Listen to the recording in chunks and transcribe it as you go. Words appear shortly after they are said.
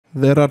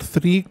There are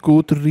 3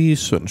 good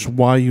reasons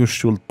why you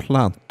should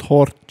plant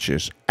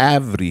torches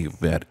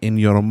everywhere in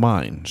your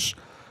mines.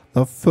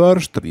 The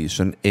first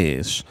reason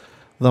is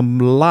the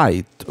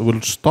light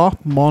will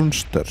stop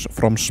monsters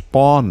from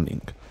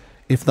spawning.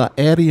 If the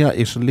area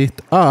is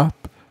lit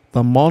up,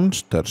 the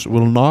monsters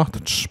will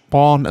not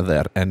spawn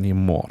there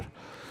anymore.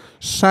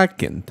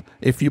 Second,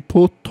 if you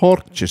put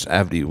torches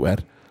everywhere,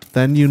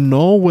 then you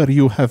know where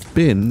you have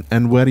been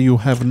and where you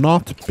have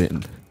not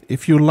been.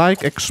 If you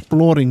like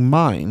exploring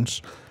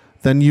mines,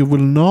 then you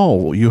will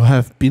know you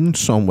have been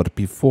somewhere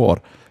before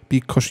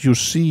because you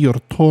see your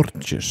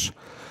torches.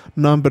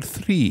 Number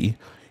 3,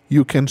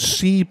 you can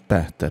see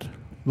better,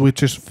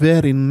 which is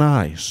very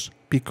nice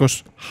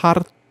because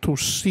hard to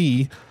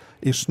see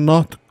is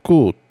not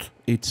good,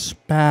 it's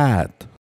bad.